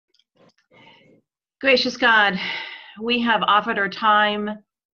Gracious God, we have offered our time,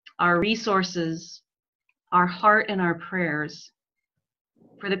 our resources, our heart, and our prayers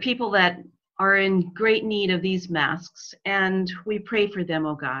for the people that are in great need of these masks, and we pray for them,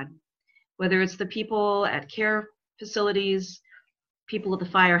 oh God, whether it's the people at care facilities, people at the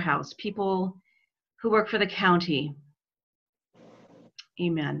firehouse, people who work for the county.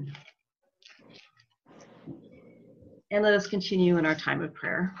 Amen. And let us continue in our time of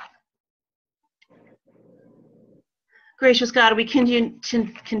prayer. Gracious God, we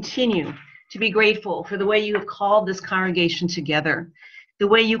continue to be grateful for the way you have called this congregation together, the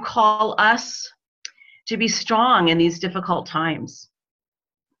way you call us to be strong in these difficult times.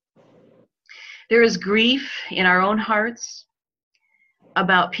 There is grief in our own hearts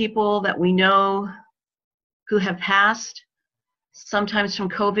about people that we know who have passed, sometimes from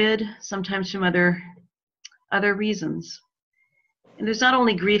COVID, sometimes from other reasons. And there's not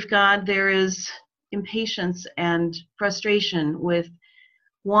only grief, God, there is impatience and frustration with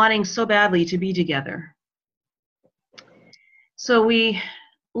wanting so badly to be together. So we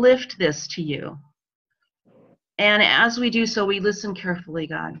lift this to you. And as we do so, we listen carefully,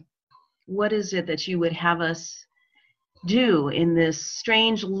 God. What is it that you would have us do in this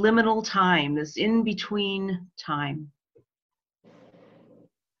strange liminal time, this in-between time?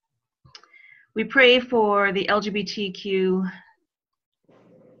 We pray for the LGBTQ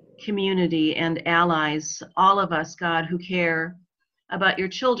community and allies, all of us, God, who care about your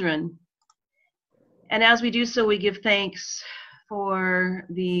children. And as we do so, we give thanks for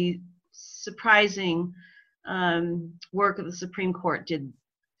the surprising work of the Supreme Court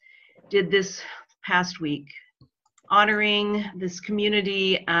did this past week, honoring this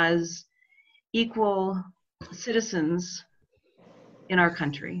community as equal citizens in our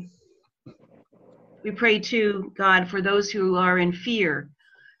country. We pray too, God, for those who are in fear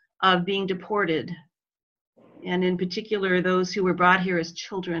of being deported, and in particular those who were brought here as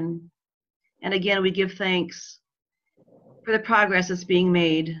children. And again, we give thanks for the progress that's being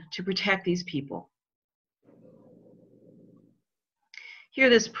made to protect these people. Hear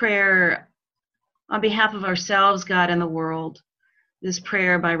this prayer on behalf of ourselves, God, and the world, this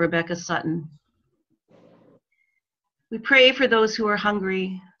prayer by Rebecca Sutton. We pray for those who are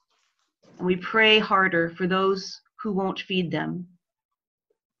hungry, and we pray harder for those who won't feed them.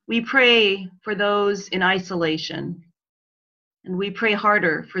 We pray for those in isolation, and we pray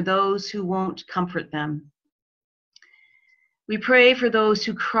harder for those who won't comfort them. We pray for those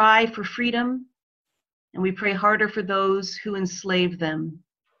who cry for freedom, and we pray harder for those who enslave them.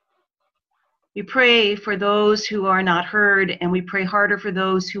 We pray for those who are not heard, and we pray harder for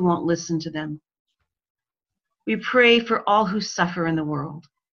those who won't listen to them. We pray for all who suffer in the world,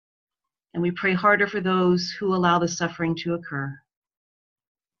 and we pray harder for those who allow the suffering to occur.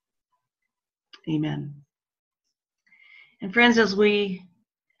 Amen. And friends, as we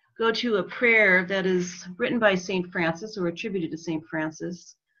go to a prayer that is written by St. Francis or attributed to St.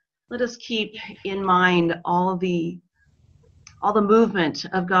 Francis, let us keep in mind all the movement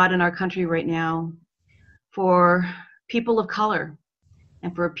of God in our country right now for people of color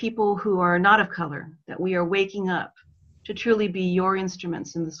and for people who are not of color, that we are waking up to truly be your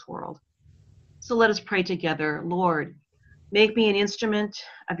instruments in this world. So let us pray together. Lord, make me an instrument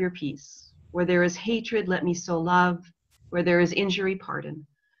of your peace. Where there is hatred, let me sow love. Where there is injury, pardon.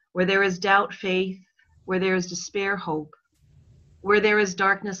 Where there is doubt, faith. Where there is despair, hope. Where there is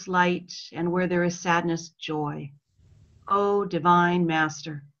darkness, light. And where there is sadness, joy. O divine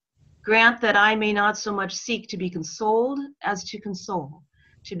Master, grant that I may not so much seek to be consoled as to console,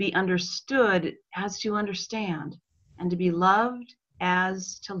 to be understood as to understand, and to be loved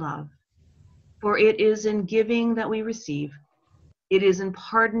as to love. For it is in giving that we receive. It is in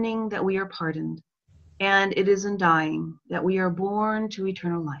pardoning that we are pardoned, and it is in dying that we are born to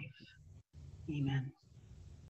eternal life. Amen.